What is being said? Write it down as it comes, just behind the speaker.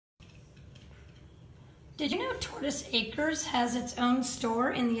Did you know Tortoise Acres has its own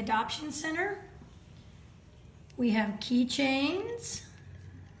store in the adoption center? We have keychains.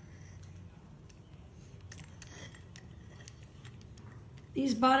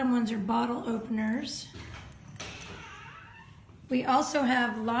 These bottom ones are bottle openers. We also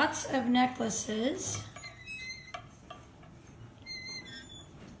have lots of necklaces.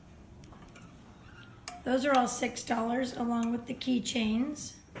 Those are all $6 along with the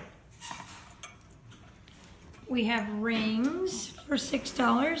keychains. We have rings for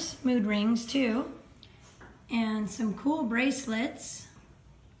 $6, mood rings too, and some cool bracelets.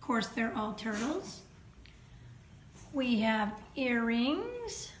 Of course, they're all turtles. We have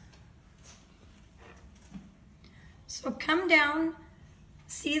earrings. So come down,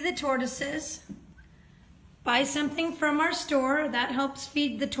 see the tortoises, buy something from our store. That helps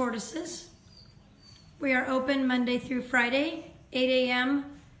feed the tortoises. We are open Monday through Friday, 8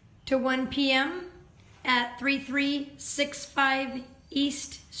 a.m. to 1 p.m. at 3365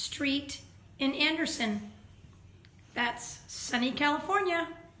 East Street in Anderson. That's sunny California.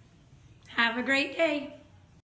 Have a great day.